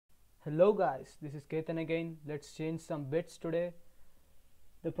Hello guys, this is Ketan again. Let's change some bits today.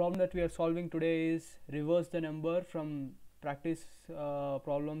 The problem that we are solving today is reverse the number from practice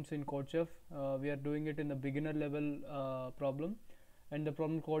problems in CodeChef. We are doing it in the beginner level problem, and the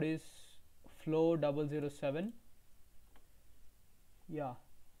problem code is FLOW007. Yeah,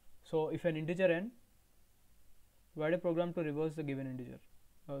 so if an integer n, write a program to reverse the given integer,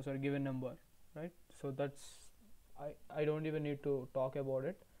 given number, right? So that's I don't even need to talk about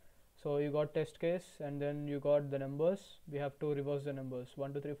it. So you got test case, and then you got the numbers. We have to reverse the numbers: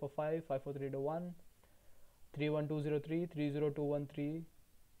 1 2 3 4 5 5 4 3 2 1 3 1 2 0 3 3 0 2 1 3.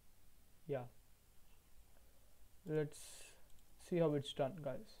 Yeah, let's see how it's done,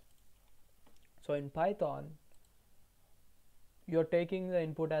 guys. So in Python, you're taking the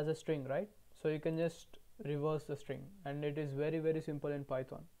input as a string, right? So you can just reverse the string, and it is very simple in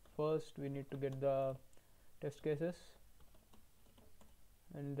Python. First we need to get the test cases,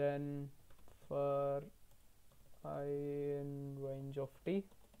 and then for I in range of t,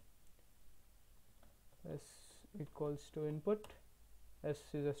 s equals to input. S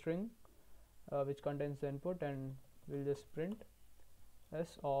is a string which contains the input, and we'll just print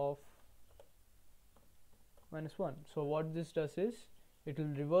s of -1. So what this does is it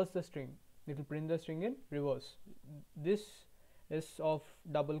will reverse the string. It will print the string in reverse. This s of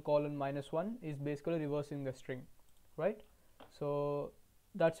 :(-1) is basically reversing the string, right? So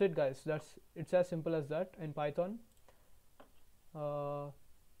that's it, guys. It's as simple as that in Python.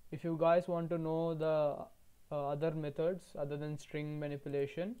 If you guys want to know the other methods other than string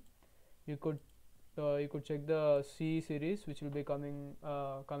manipulation, you could check the C series, which will be coming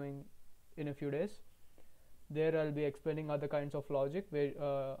in a few days. There I'll be explaining other kinds of logic where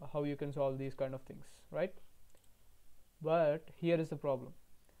how you can solve these kind of things, right? But here is the problem.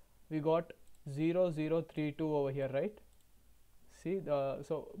 We got 0032 over here, right? See,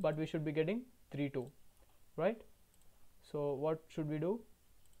 but we should be getting 32, right? So what should we do?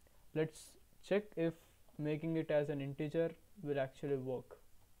 Let's check if making it as an integer will actually work.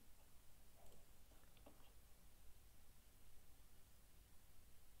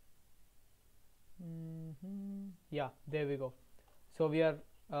 Yeah, there we go. So we are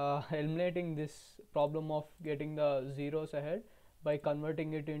eliminating this problem of getting the zeros ahead by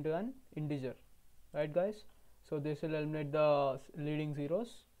converting it into an integer, right, guys? So this will eliminate the leading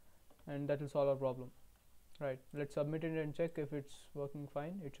zeros, and that will solve our problem, right? Let's submit it and check if it's working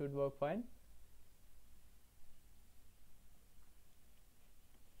fine. It should work fine.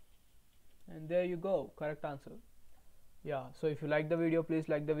 And there you go, correct answer. Yeah, so if you like the video, please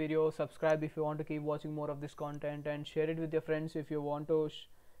like the video, subscribe if you want to keep watching more of this content, and share it with your friends if you want to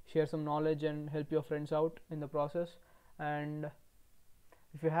share some knowledge and help your friends out in the process. And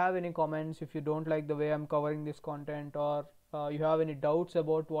if you have any comments, if you don't like the way I'm covering this content, or you have any doubts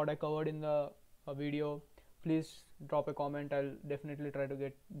about what I covered in the video, please drop a comment. I'll definitely try to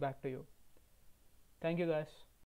get back to you. Thank you, guys.